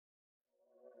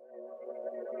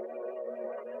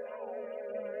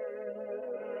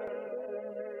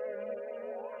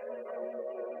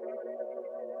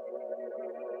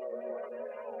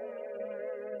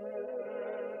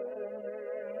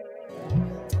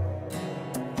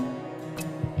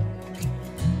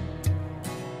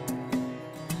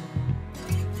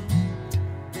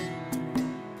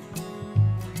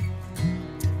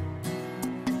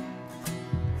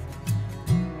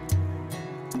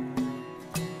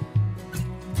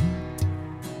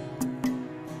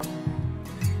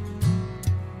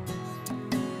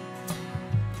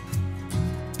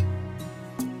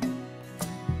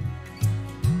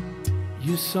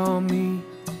saw me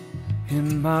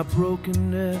in my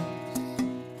brokenness,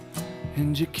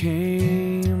 and you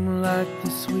came like the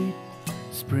sweet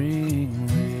spring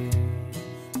rain.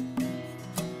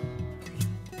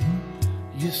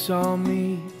 You saw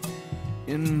me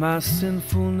in my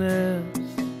sinfulness,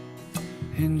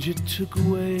 and you took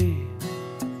away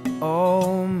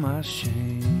all my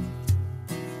shame.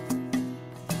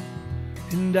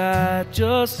 And I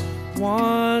just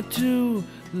want to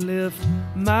lift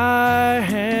my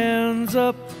hands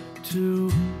up to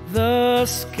the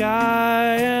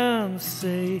sky and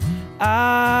say,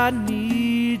 I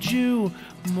need you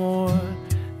more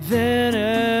than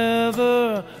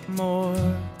ever,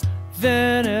 more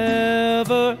than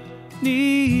ever.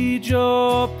 Need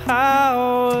your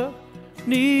power,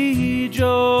 need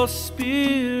your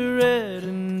spirit,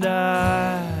 and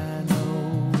I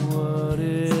know what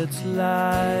it's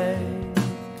like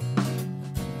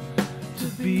to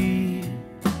be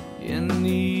in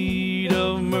need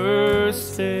of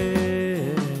mercy,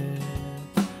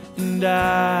 and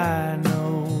I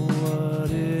know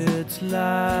what it's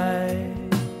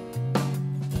like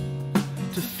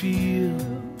to feel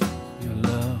your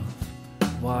love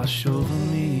wash over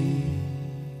me.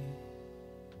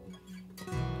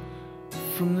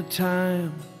 From the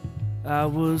time I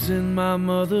was in my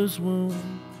mother's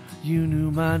womb, you knew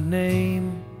my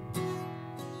name.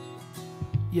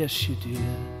 Yes, you did.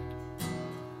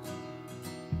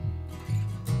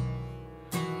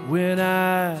 When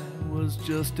I was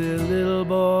just a little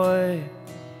boy,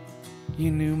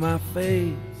 you knew my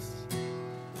face.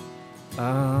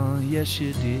 Ah, yes,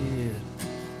 you did.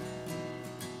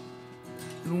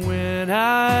 And when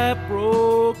I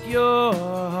broke your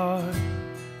heart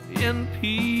in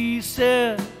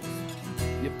pieces,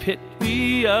 you picked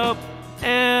me up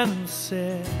and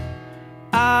said,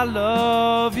 I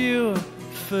love you,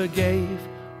 forgave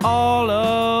all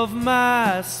of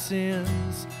my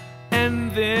sins,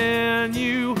 and then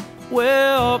you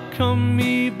welcomed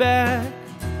me back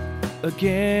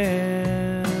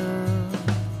again.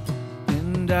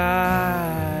 And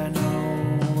I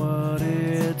know what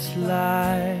it's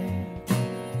like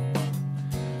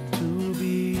to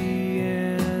be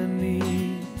in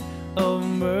need of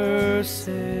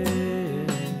mercy,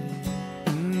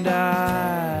 and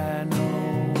I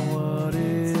know what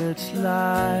it's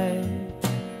like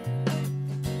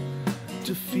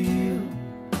to feel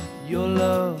your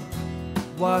love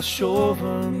wash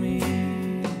over me,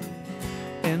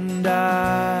 and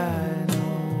I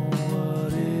know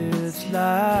what it's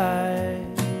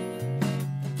like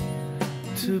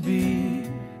to be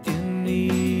in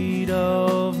need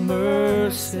of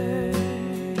mercy,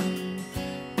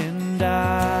 and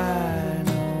I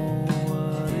know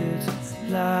what it's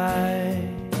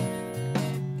like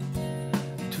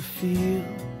to feel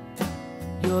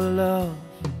your love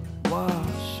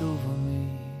wash over me,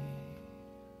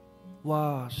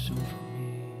 wash over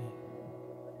me.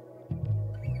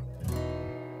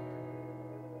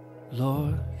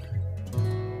 Lord,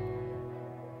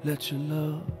 let your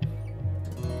love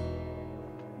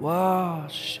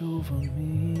wash over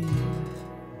me.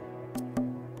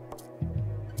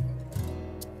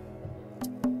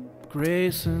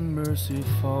 Grace and mercy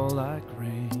fall like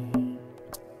rain.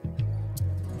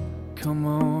 Come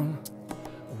on,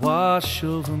 wash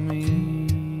over me.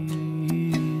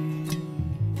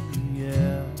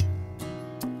 Yeah,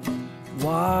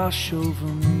 wash over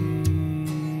me.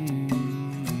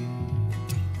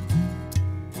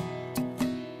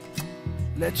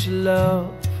 Let your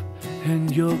love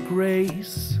and your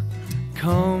grace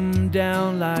come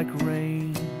down like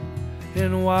rain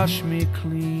and wash me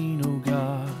clean, oh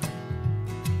God.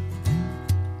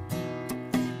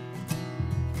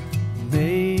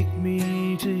 Make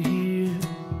me to hear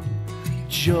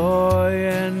joy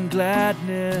and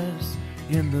gladness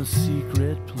in the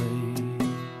secret place.